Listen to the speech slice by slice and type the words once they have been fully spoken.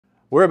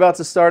We're about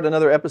to start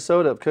another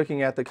episode of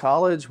Cooking at the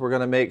College. We're going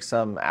to make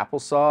some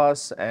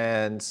applesauce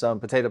and some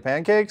potato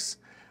pancakes.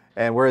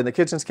 And we're in the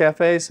Kitchens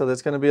Cafe, so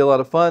that's going to be a lot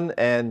of fun.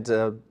 And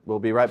we'll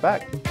be right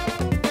back.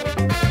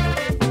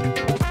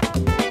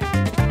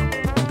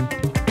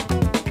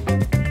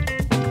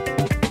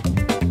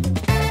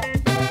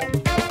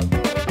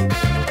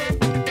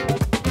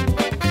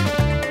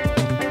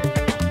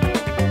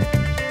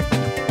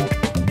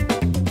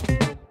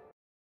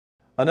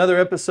 Another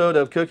episode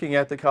of Cooking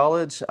at the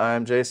College.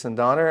 I'm Jason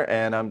Donner,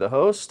 and I'm the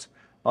host.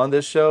 On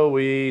this show,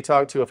 we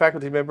talk to a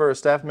faculty member or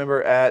staff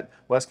member at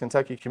West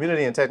Kentucky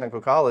Community and Technical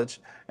College,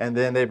 and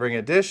then they bring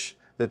a dish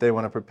that they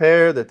want to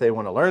prepare, that they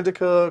want to learn to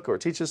cook, or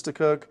teach us to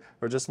cook,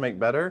 or just make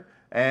better.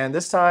 And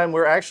this time,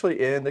 we're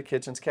actually in the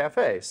Kitchens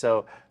Cafe.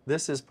 So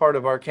this is part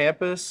of our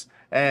campus.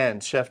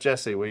 And Chef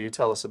Jessi, will you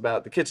tell us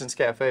about the Kitchens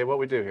Cafe, what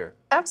we do here?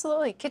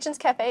 Absolutely. Kitchens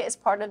Cafe is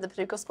part of the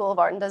Paducah School of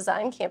Art and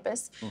Design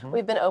campus.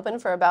 We've been open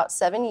for about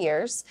 7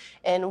 years,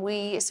 and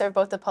we serve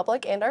both the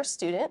public and our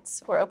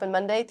students. We're open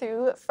Monday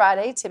through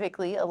Friday,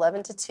 typically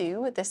 11 to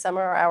 2. This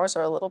summer, our hours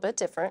are a little bit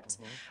different.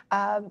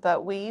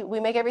 But we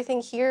make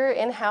everything here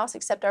in-house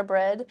except our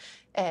bread,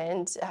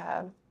 and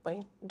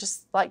we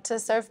just like to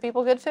serve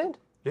people good food.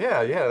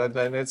 Yeah,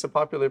 and it's a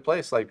popular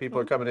place. Like, people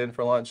are coming in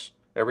for lunch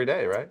every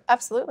day, right?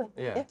 Absolutely.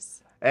 Yeah.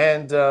 Yes.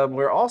 And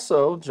we're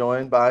also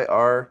joined by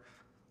our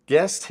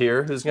guest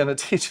here who's going to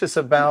teach us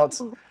about,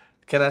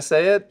 can I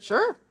say it?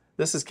 Sure.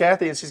 This is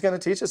Kathy, and she's going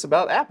to teach us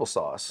about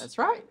applesauce. That's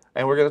right.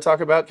 And we're going to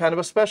talk about kind of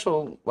a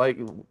special, like,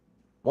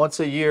 once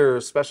a year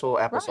special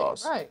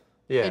applesauce. Right.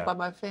 Yeah. Made by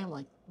my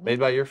family. Made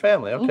by your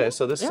family. Okay,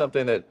 so this is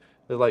something that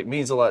like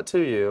means a lot to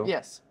you.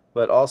 Yes.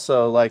 But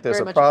also, like, there's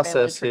Very a much a family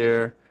process tradition.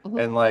 here,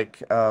 and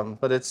like,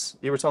 but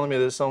you were telling me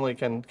this only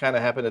can kind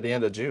of happen at the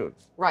end of June.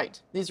 Right.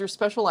 These are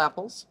special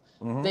apples.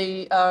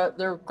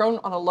 They're grown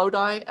on a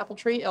lodi apple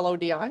tree,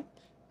 LODI,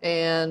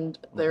 and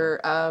they're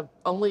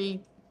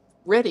only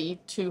ready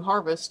to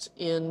harvest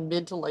in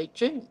mid to late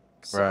June.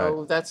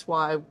 So that's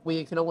why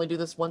we can only do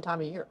this one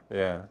time a year.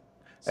 Yeah.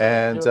 So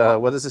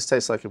And what does this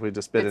taste like if we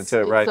just bit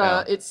into it right now?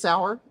 It's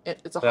sour.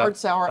 It's a hard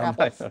sour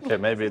apple. Okay,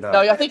 maybe not.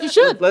 No, I think you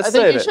should. Let's I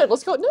think save you it. should.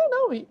 Let's go.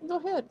 No, you go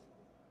ahead.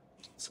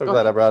 So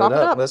glad I brought it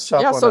up. Let's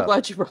chop one so up.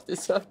 glad you brought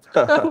this up.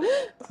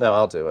 No,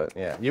 I'll do it.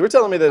 Yeah. You were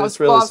telling me that it's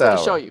really I was sour. going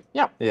to show you.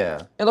 Yeah.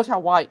 Yeah. And look how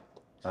white.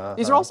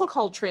 These are also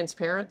called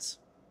transparents.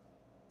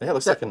 Yeah, it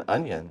looks like an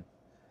onion.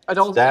 I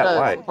don't that look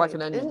white. like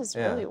an It onion. is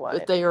really white.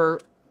 But they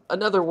are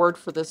another word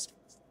for this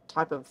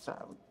type of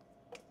All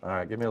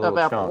right, give me a little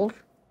apple.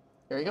 chunk.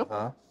 There you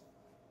go.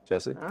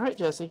 Jessi? All right,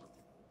 Jessi.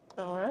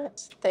 All right.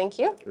 Thank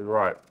you. You're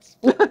right.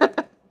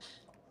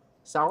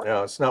 Sour?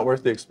 Yeah, it's not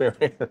worth the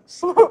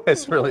experience.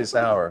 It's really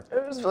sour.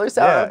 It was really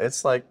sour. Yeah,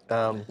 it's like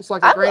It's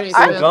like a granny's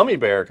a bit. gummy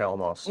bear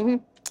almost.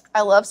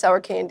 I love sour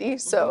candy,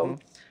 so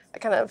I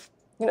kind of,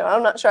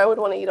 I'm not sure I would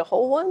want to eat a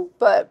whole one,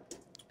 but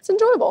it's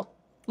enjoyable.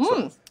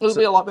 It'll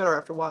be a lot better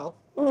after a while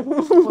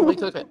when we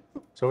cook it.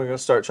 So we're going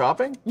to start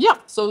chopping? Yeah,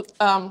 so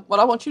what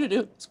I want you to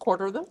do is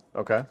quarter them.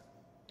 Okay.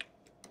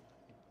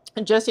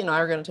 And Jessi and I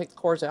are going to take the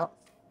cores out.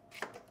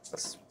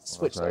 Let's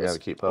switch So I got those. to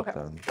keep up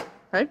then.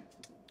 Okay?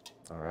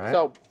 All right.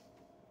 So,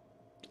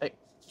 hey,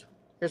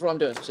 here's what I'm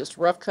doing. Just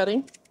rough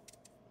cutting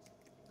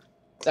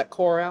that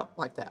core out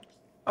like that.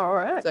 All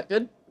right. Is that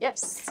good?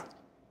 Yes.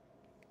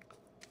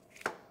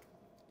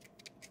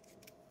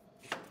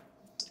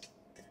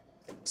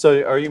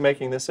 So are you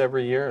making this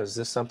every year? Is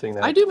this something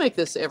that I do make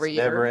this every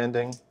year. never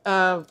ending?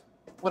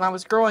 When I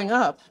was growing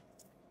up,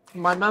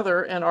 my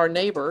mother and our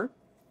neighbor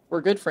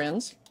were good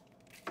friends.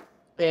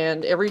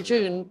 And every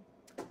June,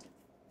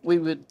 we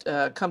would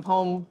come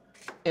home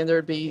and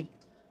there'd be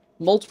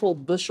multiple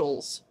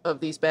bushels of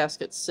these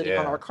baskets sitting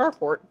on Yeah. our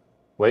carport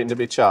Waiting to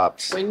be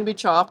chopped. waiting to be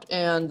chopped.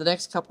 And the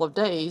next couple of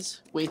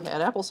days, we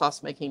had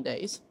applesauce making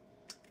days.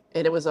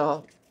 And it was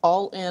a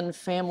all-in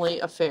family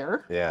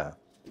affair. Yeah.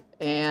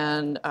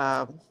 And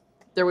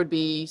there would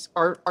be,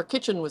 our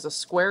kitchen was a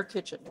square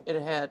kitchen.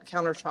 It had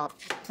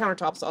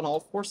countertops on all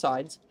 4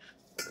 sides.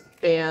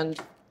 And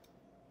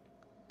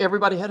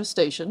everybody had a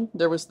station.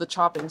 There was the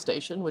chopping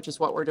station, which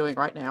is what we're doing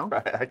right now.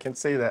 Right, I can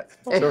see that.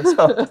 So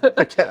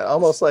it's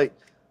almost like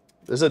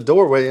there's a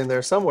doorway in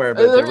there somewhere,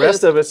 but There the rest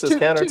is. of it's just Two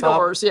countertop.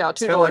 doors, yeah, two It's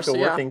kind of doors, like a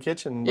yeah. working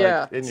kitchen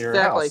Yeah, like in your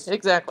exactly, house.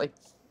 exactly.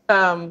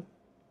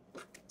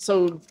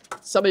 So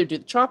somebody would do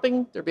the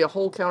chopping. There'd be a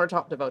whole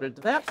countertop devoted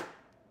to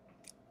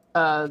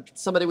that.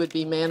 Somebody would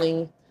be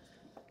manning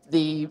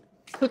the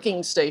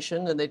cooking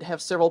station, and they'd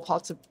have several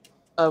pots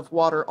of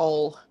water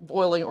all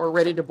boiling or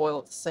ready to boil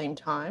at the same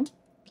time.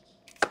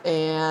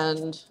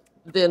 And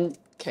then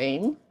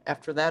came,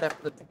 after that,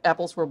 after the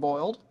apples were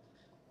boiled,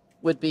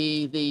 would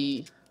be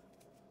the,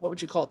 what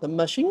would you call it, the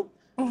mushing?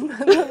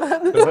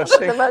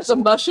 The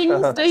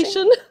mushing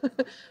station.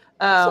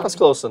 Sounds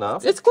close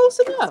enough. It's close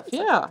enough,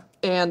 yeah.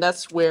 And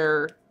that's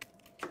where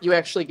you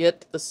actually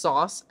get the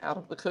sauce out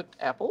of the cooked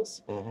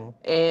apples.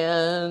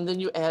 And then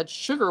you add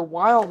sugar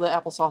while the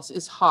applesauce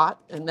is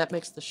hot, and that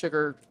makes the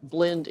sugar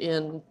blend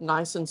in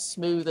nice and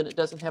smooth, and it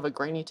doesn't have a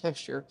grainy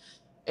texture.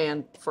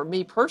 And for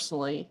me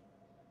personally,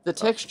 The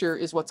texture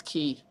is what's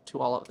key to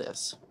all of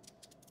this.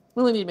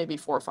 We only need maybe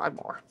 4 or 5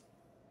 more.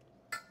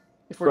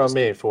 From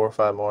me, 4 or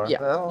 5 more. Yeah.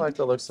 I don't like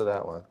the looks of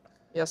that one.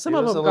 Yeah, some It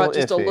of was them a little got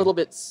just a iffy. little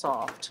bit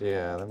soft.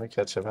 Yeah, let me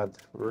catch up. I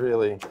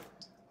really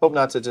hope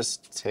not to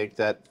just take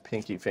that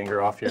pinky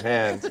finger off your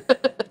hand.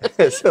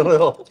 It's a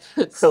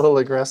little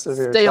aggressive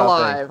here. Stay chopping.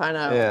 alive, I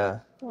know. Yeah.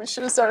 We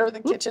should have started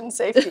with the kitchen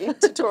safety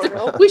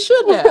tutorial. We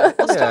should have.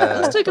 Yeah,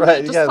 Let's take a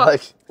right. minute. You Just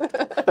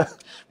got talk. like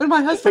When my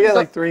we husband got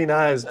like 3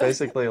 knives,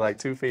 basically like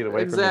 2 feet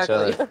away from each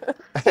other,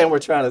 and we're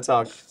trying to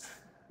talk.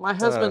 my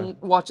husband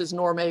watches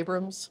Norm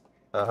Abrams,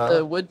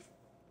 the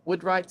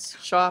Woodwright's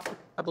shop,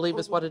 I believe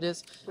is what it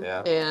is.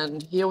 Yeah.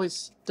 And he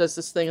always does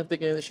this thing at the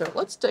beginning of the show.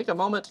 Let's take a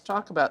moment to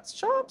talk about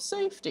shop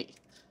safety.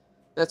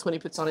 That's when he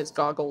puts on his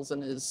goggles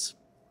and his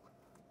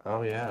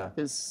Oh yeah.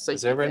 safety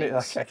Is there ever any?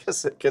 things. I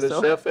guess could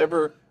a chef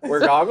ever wear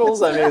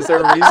goggles? I mean, is there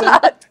a reason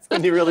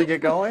when you really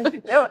get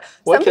going? No,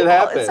 What could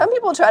happen? Some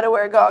people try to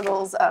wear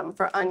goggles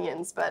for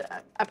onions,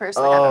 but I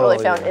personally haven't really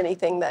found yeah.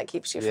 anything that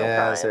keeps you from Yeah.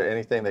 crying. Is there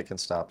anything that can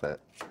stop it?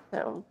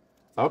 No.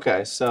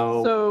 Okay.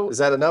 So is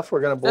So that enough? We're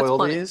gonna That's boil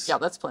plenty. these. Yeah,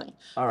 that's plenty.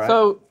 All right.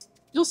 So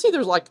you'll see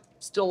there's like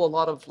still a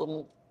lot of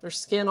there's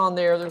skin on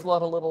there. There's a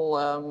lot of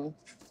little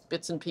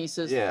bits and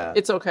pieces. Yeah.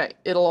 It's okay.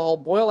 It'll all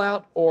boil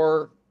out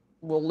or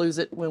we'll lose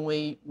it when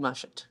we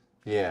mush it.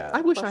 Yeah. I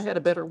wish I had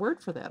a better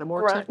word for that, a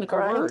more technical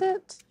Grind word.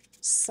 it,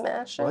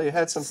 smash it, Well, you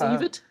had some time.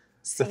 Sieve it,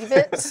 sieve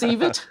it,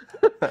 sieve it,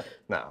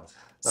 No.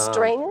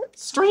 strain it.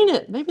 strain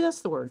it. Maybe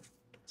that's the word.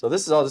 So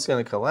this is all just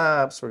going to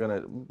collapse. We're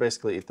going to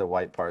basically eat the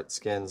white part.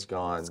 Skin's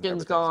gone. Skin's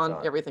everything's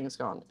gone, everything's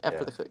gone after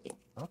Yeah. the cooking.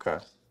 Okay.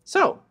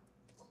 So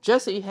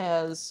Jessi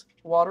has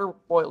water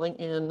boiling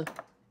in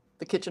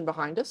the kitchen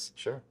behind us.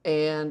 Sure.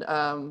 And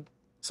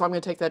so I'm going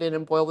to take that in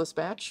and boil this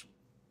batch.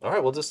 All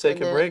right. We'll just take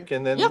And a then- break,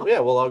 and then yeah.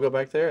 we'll all go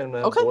back there and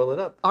Okay. boil it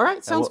up. All right,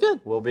 And sounds we'll,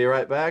 good. We'll be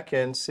right back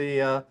and see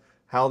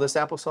how this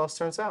applesauce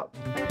turns out.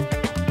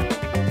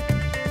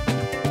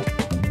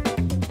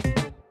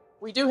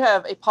 We do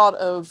have a pot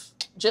of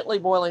gently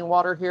boiling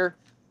water here.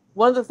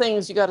 One of the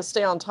things you got to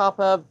stay on top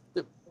of,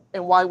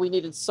 and why we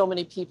needed so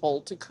many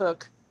people to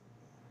cook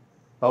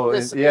Oh,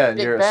 this yeah, in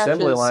your batches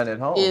assembly line at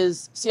home.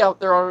 is, see how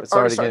they're It's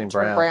already starting to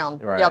getting turn brown.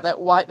 brown. Right. Yeah, that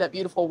white, that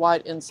beautiful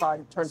white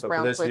inside turns So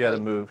brown for this, quickly. you got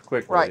to move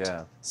quickly. Right.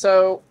 Yeah.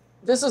 So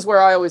this is where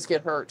I always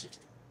get hurt.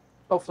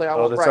 Hopefully I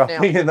Oh, won't that's right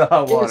all now. in the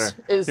hot water.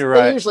 Is You're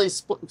right. They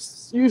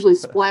usually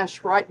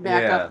splash right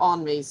back Yeah. up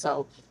on me.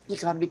 So you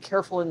got to be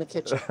careful in the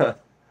kitchen.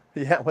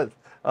 Yeah. But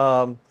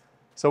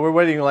so we're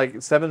waiting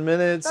like 7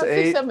 minutes, About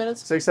 8, 6, 7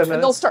 minutes. 6, 7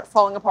 And they'll minutes. start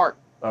falling apart.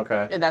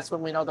 Okay. And that's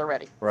when we know they're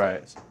ready.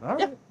 Right. All right.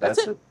 Yeah, that's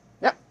it.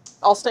 Yep.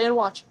 I'll stay and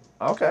watch.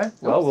 Okay.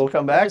 Well, we'll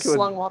come back. just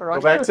slung water Go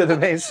on back you. to the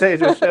main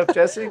stage with Chef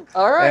Jessi.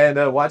 All right.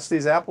 And watch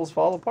these apples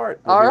fall apart.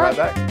 We'll All be right.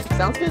 right back.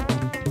 Sounds good.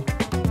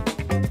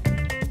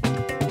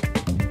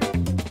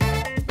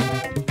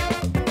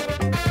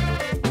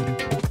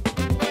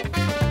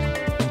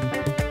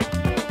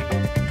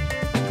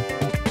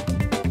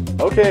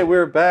 Okay,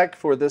 we're back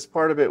for this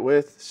part of it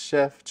with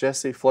Chef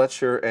Jessi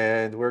Fletcher,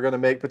 and we're going to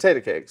make potato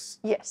cakes.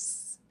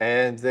 Yes.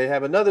 And they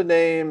have another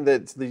name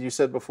that you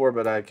said before,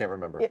 but I can't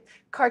remember. Yeah.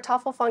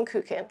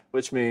 Kartoffelpuffer.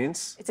 Which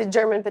means It's a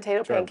German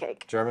potato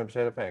pancake. German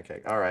potato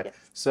pancake. All right. Yes.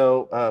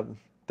 So,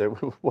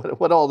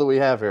 what all do we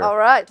have here? All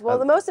right. Well,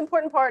 the most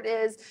important part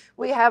is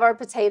we have our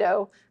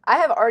potato. I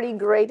have already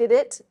grated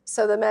it,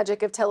 so the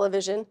magic of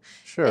television.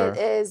 Sure. It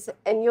is,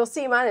 and you'll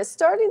see mine is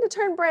starting to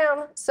turn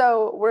brown.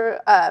 So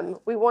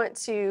we want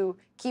to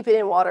keep it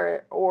in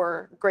water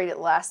or grate it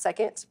last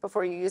second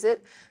before you use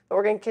it. But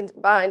we're going to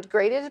combine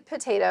grated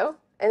potato,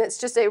 and it's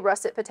just a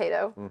russet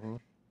potato. Mm-hmm.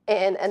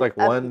 And It's like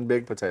one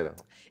big potato.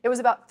 It was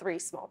about 3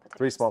 small potatoes.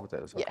 3 small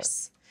potatoes. Okay.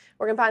 Yes.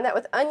 We're going to combine that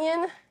with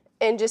onion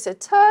and just a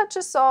touch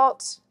of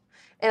salt.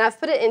 And I've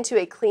put it into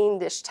a clean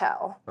dish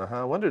towel.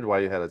 I wondered why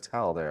you had a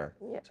towel there.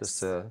 Yes. Just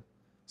to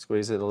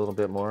squeeze it a little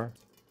bit more.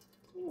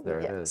 There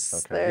it is.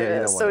 Yes, Okay. there yeah, it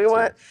you is. don't So want we it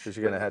want- because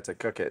you're gonna have to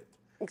cook it.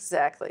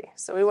 Exactly.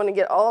 So we want to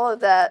get all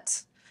of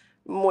that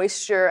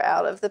moisture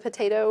out of the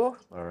potato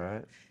All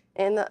right.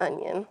 and the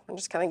onion. I'm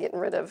just kind of getting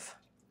rid of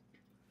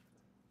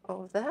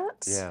all of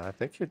that. Yeah, I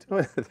think you're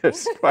doing it.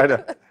 There's quite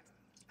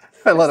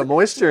a lot of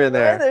moisture in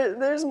Yeah, there.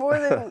 there's more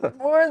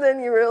than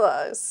you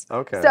realize.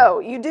 Okay. So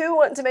you do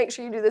want to make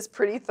sure you do this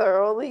pretty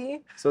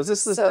thoroughly. So is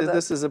this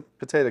this is a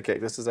potato cake?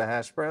 This is a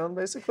hash brown,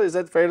 basically. Is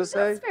that fair to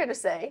say? It's fair to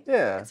say.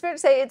 Yeah. It's fair to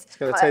say it's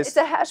gonna taste it's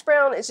a hash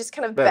brown. It's just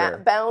kind of better.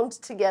 bound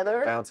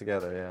together, Bound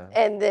together. Yeah.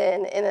 and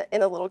then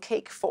in a little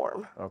cake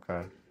form.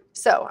 Okay.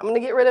 So I'm going to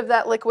get rid of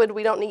that liquid.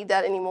 We don't need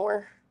that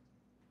anymore.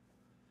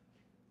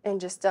 And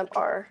just dump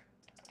our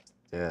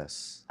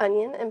Yes.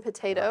 onion and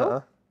potato.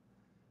 Uh-huh.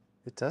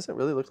 It doesn't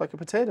really look like a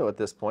potato at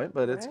this point,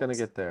 but it's going to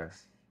Right. get there.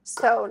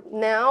 So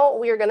now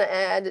we are going to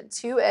add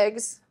 2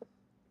 eggs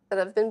that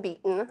have been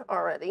beaten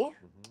already.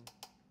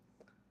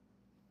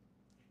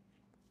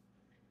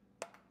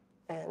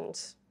 And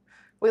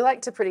we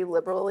like to pretty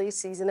liberally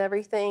season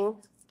everything.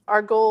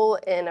 Our goal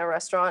in a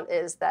restaurant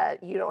is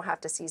that you don't have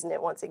to season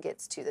it once it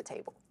gets to the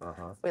table.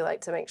 We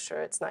like to make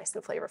sure it's nice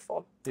and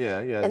flavorful.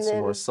 Yeah, you add some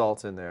more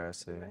salt in there, I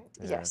see.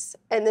 Yeah. Yes,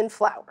 and then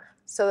flour.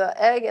 So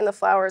the egg and the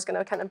flour is going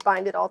to kind of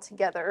bind it all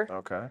together.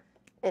 Okay.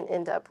 And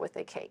end up with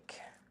a cake.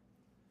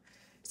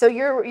 So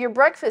your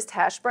breakfast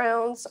hash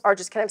browns are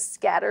just kind of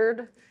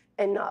scattered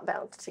and not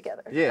bound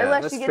together. Yeah,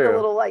 unless that's you get true. the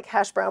little like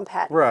hash brown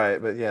patty. Right,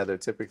 but yeah, they're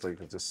typically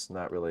just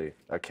not really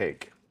a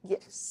cake.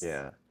 Yes.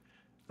 Yeah.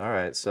 All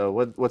right, so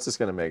what's this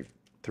going to make?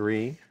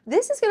 3?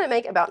 This is going to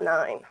make about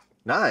 9.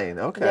 9,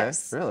 okay.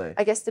 Yes. Really?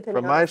 I guess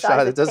depending From on my the size shot,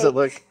 of it doesn't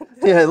cake. look,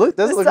 yeah, it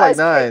doesn't look like The size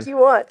 9. cake you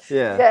want.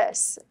 Yeah.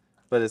 Yes.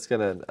 But it's going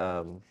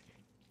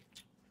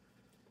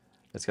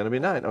to be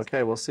 9.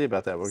 Okay, we'll see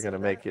about that. We're going to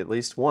make at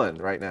least 1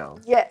 right now.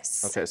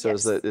 Yes. Okay, so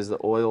yes. is the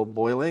oil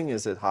boiling?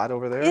 Is it hot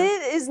over there?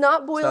 It is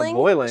not boiling.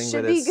 boiling,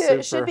 should but be it's good.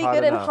 super Should be hot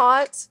good enough. and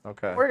hot.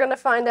 Okay. We're gonna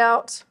find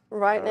out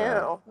right All right.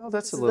 now. Oh,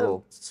 that's This a is the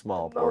little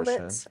small portion.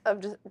 Moment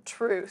of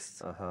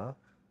truth. Uh-huh.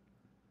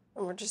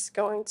 And we're just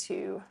going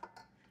to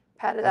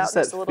pat it How out does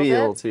just that a little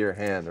feel bit. to your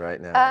hand right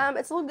now?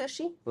 It's a little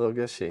gushy. A little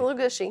gushy. A little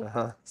gushy.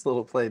 Uh-huh. It's a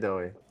little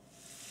play-doughy.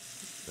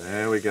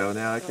 There we go.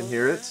 Now I can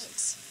hear it.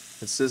 It's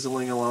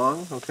sizzling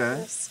along. Okay.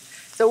 Yes.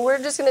 So we're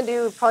just going to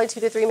do probably 2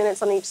 to 3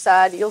 minutes on each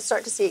side. You'll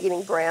start to see it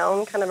getting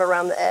brown kind of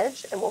around the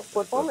edge, and we'll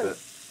flip them, and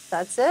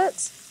that's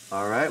it.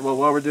 All right. Well,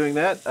 while we're doing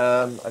that,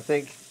 I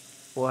think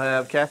we'll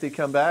have Kathy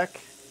come back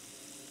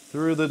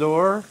through the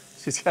door.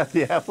 She's got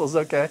the apples.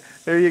 Okay.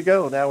 Here you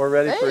go. Now we're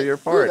ready for your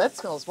part. Ooh, that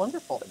smells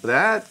wonderful.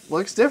 That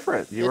looks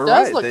different. You were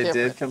does right. look They did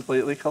different.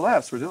 completely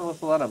collapse. We're dealing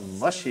with a lot of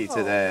mushy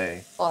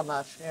today. A lot of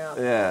mush, yeah.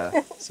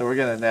 Yeah. So we're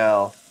going to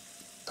now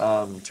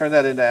turn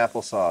that into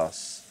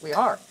applesauce. We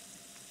are.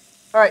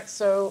 All right,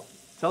 so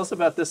Tell us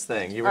about this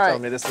thing. You were All right.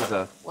 telling me this is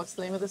a... what's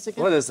the name of this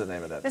again? What is the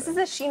name of that This thing?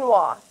 is a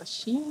chinois. A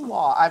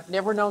chinois. I've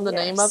never known the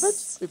name of it.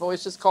 Yes. We've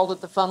always just called it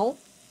the funnel.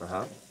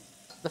 Uh-huh.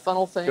 The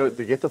funnel thing. Go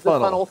to get the The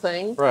funnel. funnel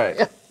thing. Right.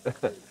 Yeah.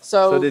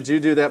 So did you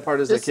do that part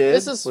as a kid?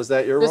 Was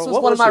that your role? This was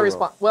What one of my your role?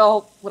 response.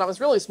 Well, when I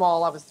was really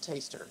small, I was the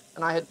taster,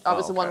 and I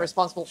was the one okay.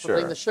 responsible for Sure.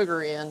 putting the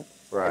sugar in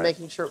Right. and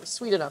making sure it was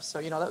sweet enough. So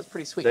that was a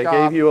pretty sweet They job.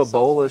 gave you a So,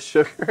 bowl of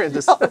sugar and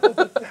just a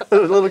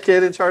little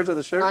kid in charge of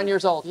the sugar? 9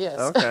 years old, yes.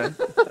 Okay.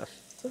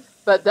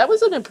 But that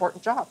was an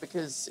important job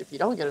because if you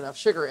don't get enough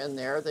sugar in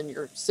there, then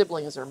your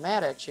siblings are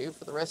mad at you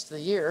for the rest of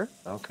the year.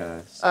 Okay.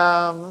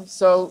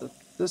 So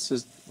This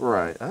is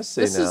right. I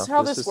see This now. is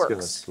how this is gonna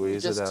works.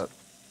 squeeze You it just- out.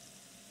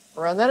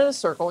 run that in a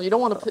circle. You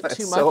don't want to put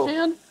too It's much so-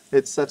 in.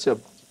 It's such a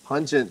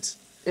pungent,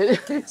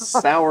 It,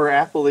 sour,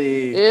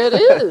 appley. it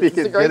You is. It's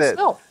can a great get it.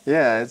 smell.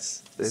 Yeah,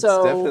 it's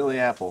So, definitely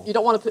apple. You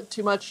don't want to put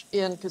too much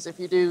in because if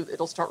you do,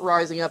 it'll start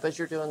rising up as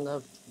you're doing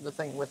the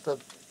thing with the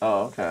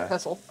Oh, okay.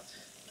 pestle.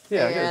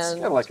 Yeah, it's and-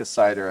 kind of like a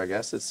cider, I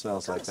guess. It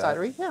smells like that.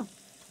 Cidery, yeah.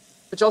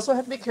 But you also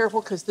have to be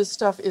careful because this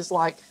stuff is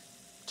like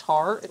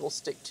tar. It will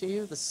stick to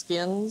you. The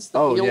skins, the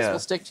Oh, peels yeah. will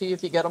stick to you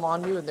if you get them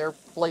on you, and they're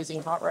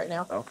blazing hot right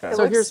now. Okay. It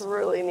So looks here's-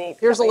 really neat.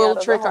 Here's a coming little out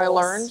of the trick I holes.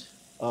 learned.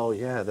 Oh,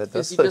 yeah, that Is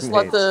does you look just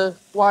let neat. the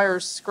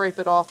wires scrape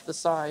it off the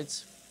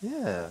sides.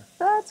 Yeah.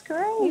 That's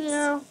great.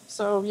 Yeah.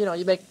 So, you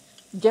make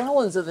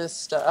gallons of this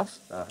stuff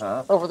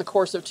Uh-huh. over the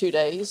course of 2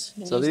 days.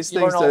 and So you- these you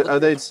learn things, all the are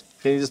they, tricks.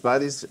 can you just buy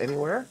these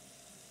anywhere?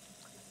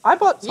 I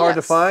bought, It's hard to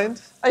yes.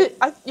 find?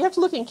 You have to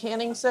look in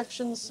canning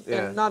sections, Yeah.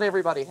 and not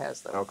everybody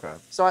has them. Okay.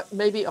 So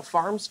maybe a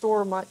farm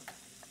store might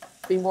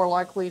be more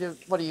likely to,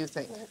 what do you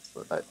think?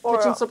 A Or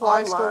kitchen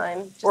supply store?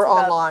 online. Just Or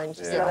about- online.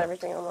 Just Yeah. about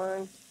everything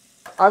online.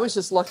 I was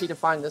just lucky to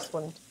find this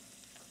one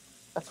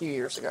a few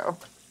years ago.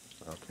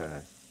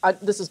 Okay.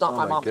 This is not Oh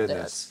my my mom and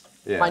goodness. dad's.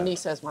 Yeah. My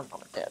niece has my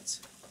mom and dad's.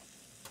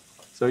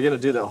 So you're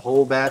gonna do the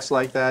whole batch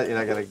like that? You're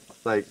not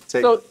gonna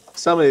take So-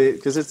 some of it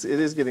because it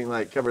is getting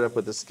like covered up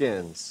with the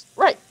skins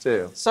Right.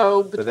 too.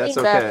 So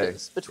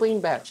that's between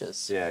okay.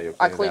 batches, Yeah, you'll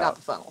I clean it clean out. out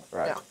the funnel.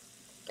 Right. Yeah.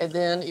 And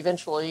then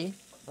eventually,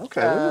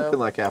 Okay, we're looking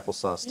like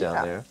applesauce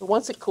down there.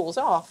 once it cools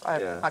off,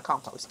 Yeah. I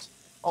compost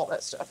all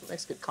that stuff. It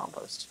makes good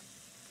compost.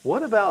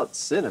 What about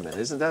cinnamon?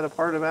 Isn't that a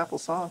part of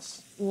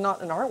applesauce?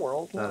 Not in our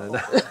world. No. No.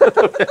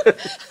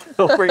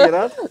 Don't bring it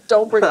up.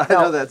 Don't bring. I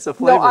no. know that's a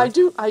flavor. No,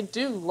 I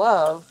do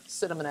love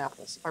cinnamon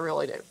apples. I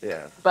really do.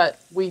 Yeah, But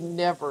we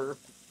never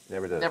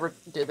never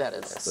did. did that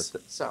in this.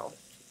 But the So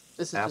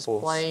this is just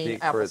Apples plain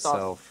speak applesauce. for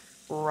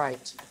itself.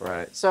 Right.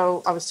 Right.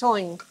 So I was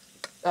telling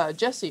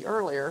Jessi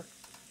earlier,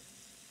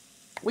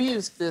 we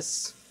used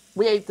this.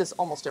 We ate this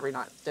almost every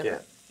night. Dinner.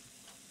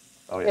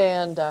 Yeah. Oh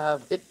yeah. And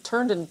it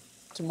turned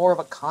into more of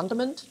a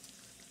condiment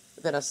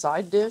than a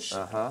side dish.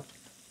 Uh-huh.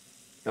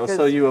 Oh,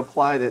 so you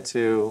applied it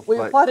to... We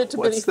applied it to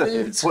what's many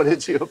foods. What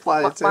did you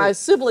apply it to? My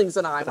siblings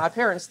and I, my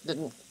parents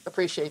didn't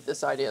appreciate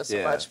this idea so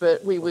Yeah. much,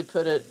 but we would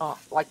put it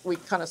like we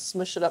kind of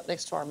smush it up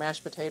next to our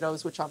mashed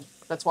potatoes,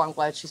 that's why I'm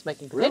glad she's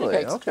making potato Really?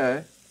 cakes.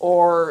 Okay.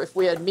 Or if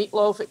we had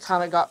meatloaf, it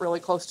kind of got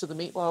really close to the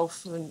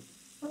meatloaf, and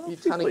you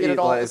kind of get it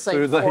all at the same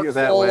food like forkful.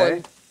 that way.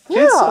 and-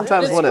 Kids Yeah,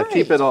 sometimes it's want to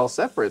keep great. it all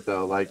separate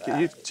though. Like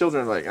you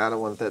children are like, I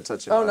don't want that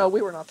touching. Oh mine." no,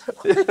 we were not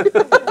that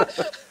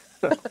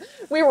way.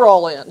 We were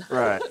all in.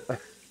 Right.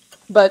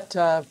 But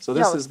So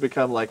this yeah, has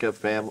become like a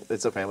family.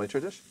 It's a family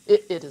tradition.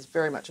 it is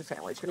very much a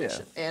family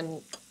tradition.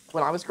 And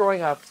when I was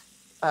growing up,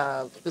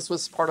 this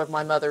was part of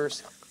my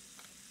mother's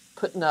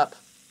putting up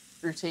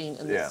routine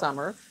in the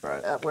summer,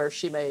 Right. where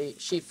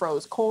she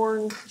froze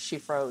corn, she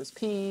froze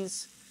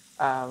peas,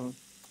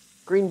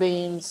 green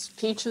beans,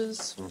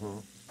 peaches,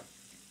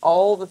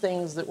 all the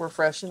things that were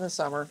fresh in the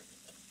summer,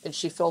 and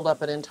she filled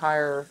up an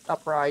entire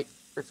upright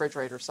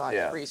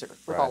refrigerator-sized freezer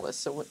with all this.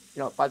 So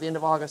by the end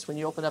of August, when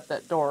you open up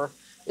that door,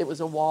 it was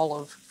a wall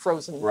of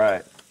frozen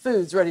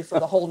foods ready for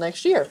the whole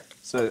next year.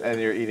 So, and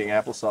you're eating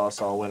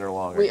applesauce all winter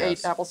long. We ate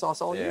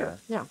applesauce all year.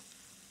 Yeah.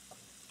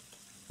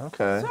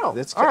 Okay. So,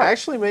 It's all right.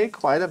 actually made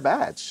quite a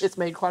batch. It's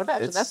made quite a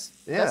batch, and that's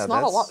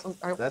not a lot.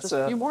 Just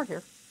a few more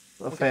here.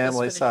 A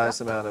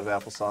family-sized amount of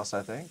applesauce,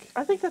 I think.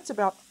 I think that's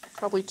about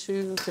probably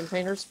 2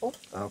 containers full.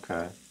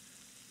 Okay.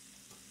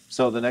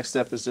 So the next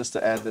step is just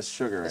to add this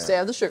sugar Just in.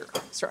 add the sugar.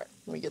 That's right.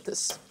 Let me get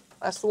this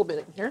last little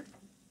bit in here.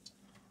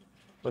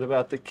 What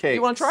about the cakes?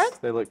 You wanna try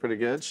it? They look pretty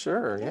good.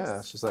 Sure.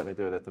 Yeah. She's let me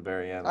do it at the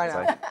very end. I It's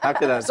know. like, how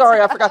could I?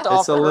 Sorry, I forgot to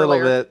It's offer a little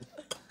earlier.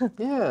 bit.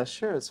 Yeah.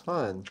 Sure. It's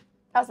fun.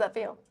 How's that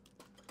feel?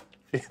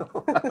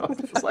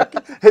 It's like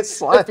it's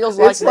slimy. It feels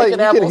like it's like you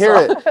making can hear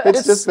it. applesauce. It's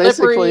It's just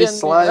slippery basically and-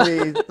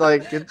 slimy.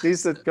 Like it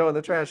needs to go in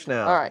the trash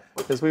now. All right.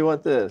 Because we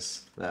want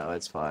this. No,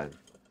 it's fine.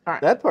 All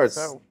right. That part's.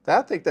 So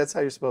I think that's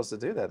how you're supposed to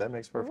do that. That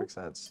makes perfect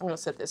sense. I'm going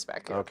to set this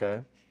back here. Okay.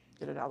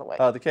 Get it out of the way.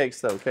 The cakes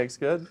though. Cakes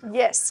good.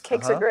 Yes,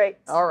 cakes are great.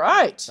 All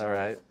right. All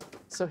right.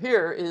 So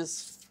here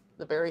is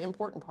the very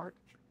important part.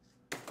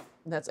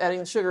 And that's adding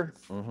the sugar.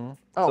 Mm-hmm.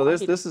 Oh, So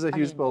I this is a I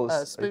huge need bowl of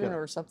a spoon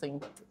or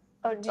something.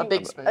 Oh, do A you-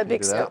 big spoon. A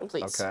big do that? spoon.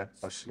 Please. Okay.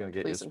 Oh, she's gonna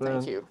get Please you a and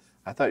spoon. thank you.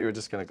 I thought you were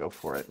just gonna go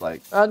for it,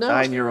 like No.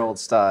 9-year-old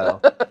style.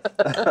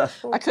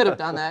 I could have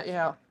done that,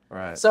 yeah.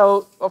 Right.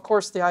 So, of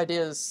course, the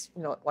idea is,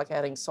 like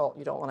adding salt,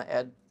 you don't want to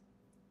add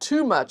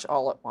too much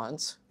all at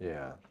once.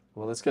 Yeah.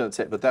 Well, it's gonna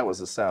take, but that was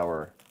a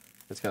sour.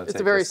 It's gonna It's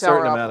take a very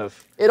certain sour amount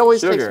of. It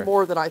always sugar. takes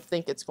more than I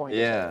think it's going to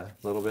take. Yeah,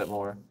 a little bit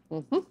more.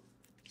 Mm-hmm.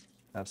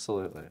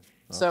 Absolutely.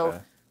 So Okay.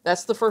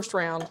 that's the first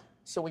round.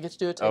 So we get to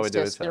do a taste Oh, we do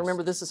a test. taste. And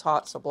remember, this is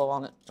hot, so blow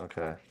on it.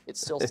 Okay.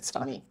 It's still It's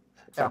hot. steamy.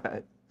 Yeah. All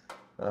right.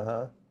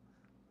 Uh-huh.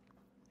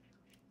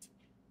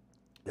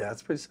 Yeah,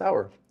 it's pretty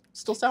sour.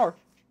 Still sour.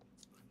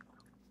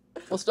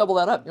 Let's double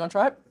that up. You want to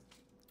try it?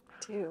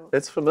 Do.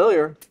 It's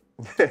familiar.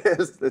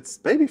 It's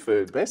baby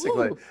food,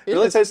 basically. Ooh, it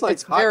really is. tastes like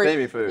It's hot very-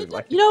 baby food.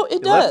 Like It you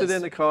does. left it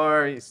in the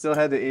car, you still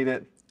had to eat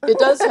it. It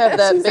does have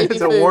that baby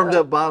It's food. a warmed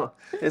up bottle.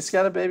 It's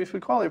got a baby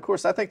food quality. Of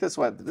course, I think that's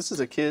why this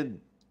is a kid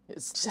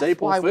It's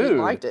staple why food. we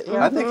liked it.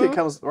 Yeah. I think it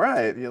comes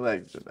right. You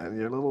like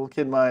your little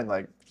kid mind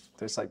like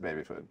tastes like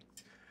baby food.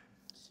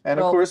 And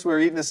Well, of course, we're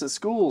eating this at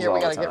schools Here, all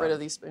we the got time. to get rid of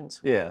these spoons.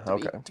 Yeah. To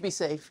Okay. to be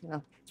safe, Be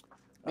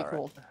All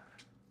cool.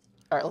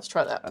 All right, let's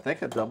try that. I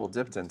think I double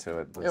dipped into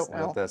it, but, Oh,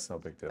 well, that's no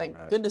big deal. Thank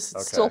right? goodness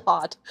it's Okay. still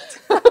hot.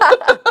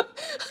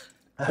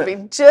 It'll be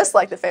just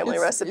like the family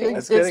recipe.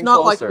 It's getting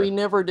not closer. like we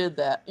never did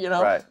that,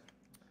 Right.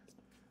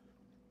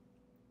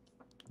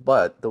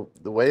 But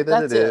the way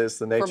that That's it it is,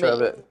 the for nature of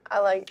me. it, I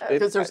like that.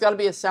 Because there's got to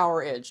be a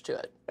sour edge to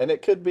it. and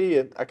it could be,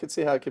 I could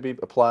see how it could be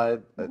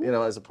applied,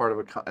 as a part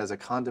of as a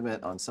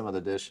condiment on some of the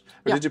dish.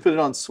 Or Yeah. did you put it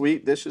on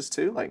sweet dishes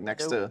too, like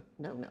next to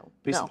No,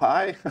 piece no. of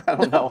pie? I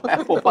don't know,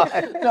 apple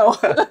pie. No,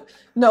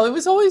 no, it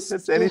was always.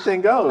 It's anything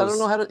goes. I don't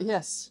know how to.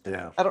 Yes.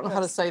 Yeah. I don't know how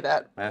to say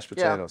that. Mashed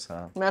Yeah. potatoes,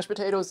 huh? Mashed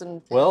potatoes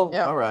and. Well,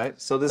 yeah. all right.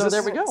 So So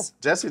there we go.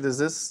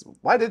 Jessi,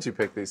 why did you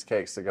pick these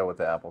cakes to go with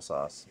the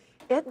applesauce?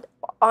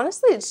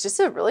 Honestly, it's just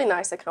a really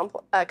nice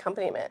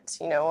accompaniment,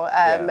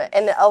 Yeah.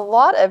 and a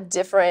lot of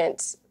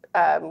different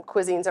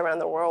cuisines around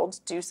the world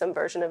do some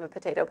version of a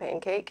potato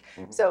pancake.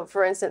 So,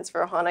 for instance,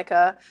 for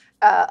Hanukkah,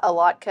 a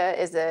latke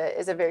is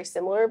a very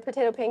similar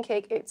potato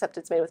pancake, except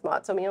it's made with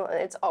matzo meal, and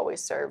it's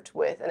always served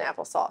with an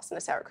applesauce and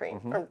a sour cream,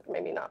 or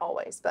maybe not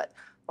always, but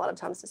a lot of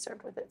times it's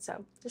served with it.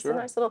 So, just Sure. a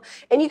nice little,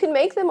 and you can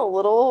make them a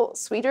little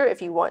sweeter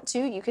if you want to.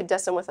 You could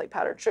dust them with like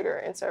powdered sugar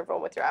and serve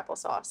them with your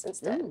applesauce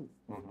instead.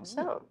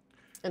 So.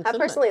 And I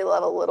cinnamon. personally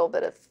love a little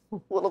bit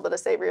of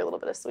savory, a little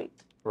bit of sweet.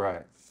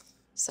 Right.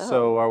 So,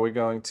 So are we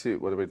going to,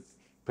 what do we,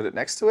 put it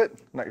next to it?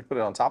 Not gonna put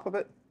it on top of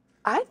it?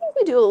 I think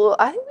we do a little.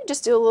 I think we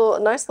just do a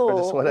nice just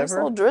little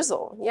whatever?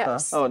 drizzle. Huh?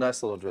 Yes. Oh, a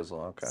nice little drizzle.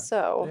 Okay.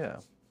 So Yeah.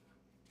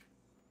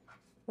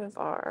 with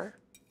our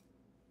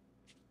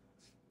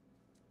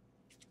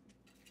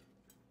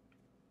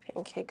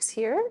pancakes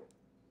here,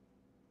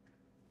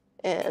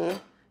 and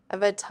I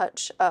have a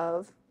touch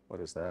of What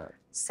is that?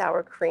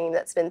 sour cream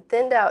that's been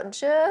thinned out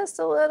just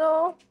a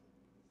little,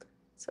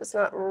 so it's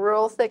not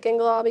real thick and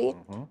globby.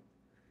 Mhm.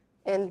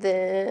 And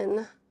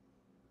then,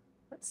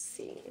 let's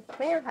see,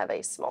 may I have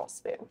a small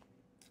spoon?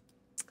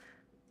 I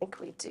think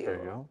we do There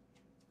you go.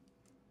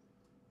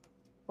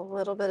 a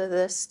little bit of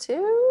this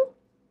too.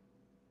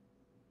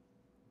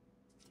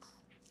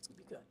 It's gonna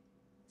be good.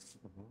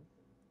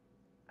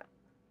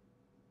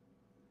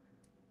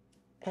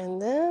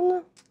 And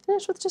then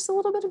finish with just a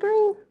little bit of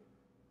green.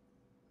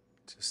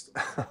 Just,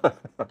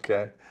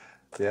 okay.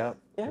 Yeah.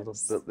 Yes.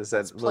 Is that a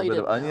It's little bit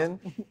of plated now.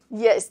 onion?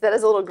 Yes, that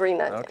is a little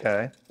green onion.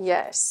 Okay.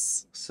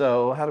 Yes.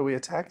 So how do we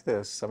attack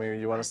this? I mean,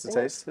 you want us to think-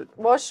 taste it?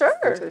 Well, sure.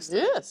 Taste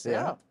it? Yes, Yeah.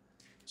 yeah.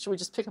 Should we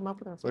just pick them up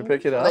with our We fingers?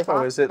 pick it Are they up, or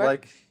hot? is it Okay.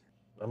 like,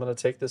 I'm going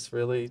to take this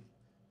really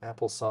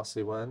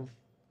applesaucey one.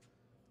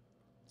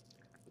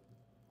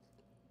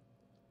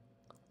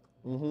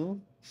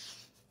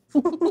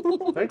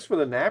 Mm-hmm. Thanks for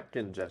the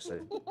napkin,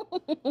 Jessi.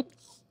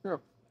 Here.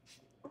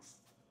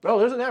 Oh,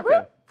 there's a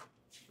napkin.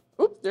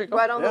 Oops, there you go.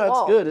 Right on Yeah, the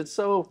wall. it's good. It's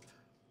so,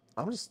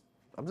 I'm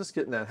just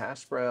getting that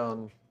hash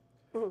brown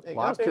There you go.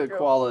 vodka Thank you.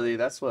 quality.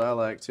 That's what I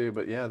like too.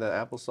 But yeah,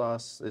 that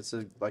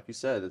applesauce, like you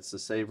said, it's a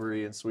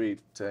savory and sweet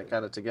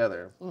kind of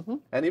together. Mm-hmm.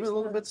 And even a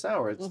little bit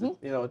sour. It's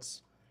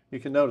Mhm. you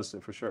can notice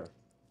it for sure.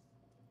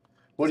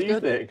 What It's do you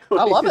good. think? What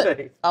I do you love it.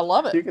 think? I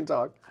love You it. can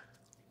talk.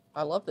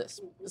 I love this.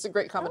 It's a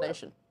great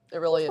combination. It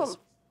really is.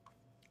 Awesome.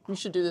 You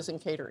should do this in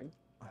catering.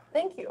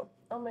 Thank you.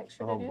 I'll make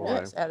sure Oh, to do boy. that.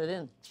 Yes, add it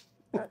in.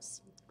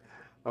 Yes.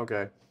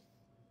 Okay.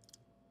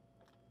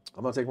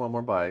 I'm gonna take one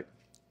more bite.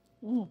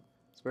 Mm.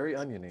 It's very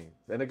oniony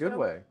in a good Yeah.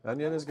 way.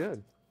 Onion is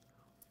good.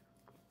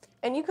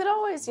 And you could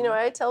always,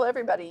 I tell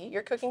everybody,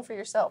 you're cooking for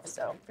yourself.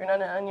 So if you're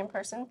not an onion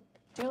person,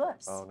 do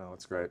less. Oh no,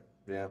 it's great.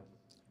 Yeah.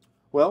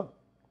 Well,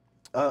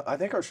 I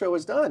think our show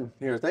is done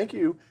here. Thank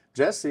you,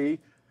 Jessi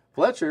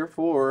Fletcher,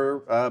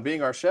 for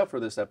being our chef for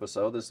this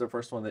episode. This is the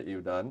first one that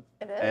you've done.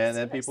 It is, And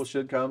then yes. people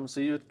should come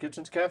see you at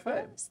Kitchens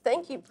Cafe. Yes,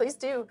 thank you. Please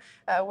do.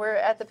 We're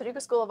at the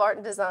Paducah School of Art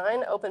and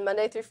Design, open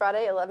Monday through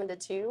Friday, 11 to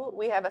 2.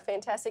 We have a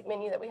fantastic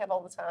menu that we have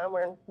all the time.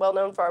 We're well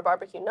known for our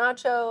barbecue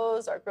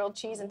nachos, our grilled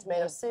cheese and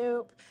tomato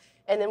soup.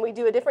 And then we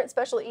do a different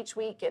special each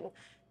week, and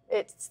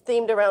it's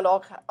themed around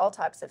all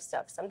types of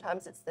stuff.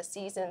 Sometimes it's the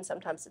season,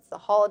 sometimes it's the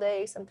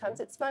holiday,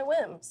 sometimes it's my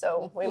whim.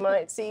 So we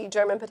might see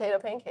German potato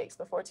pancakes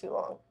before too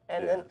long.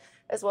 And then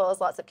as well as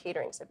lots of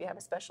catering. So if you have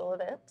a special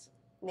event,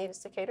 need us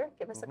to cater,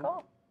 give us a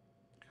call.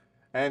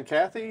 And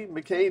Kathy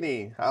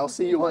McHaney, I'll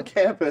see you on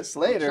campus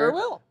later. Sure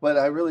will. But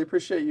I really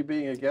appreciate you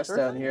being a guest Sure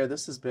down thing. here.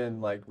 This has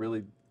been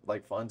really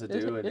fun to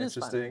do and it is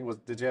fun. interesting.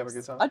 Did you have a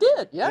good time? I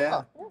did,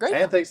 yeah. Great.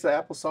 And thanks to the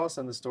applesauce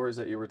and the stories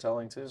that you were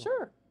telling too.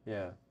 Sure.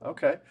 Yeah.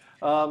 Okay.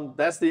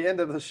 That's the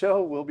end of the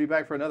show. We'll be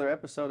back for another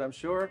episode, I'm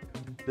sure.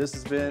 This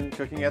has been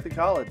Cooking at the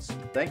College.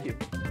 Thank you.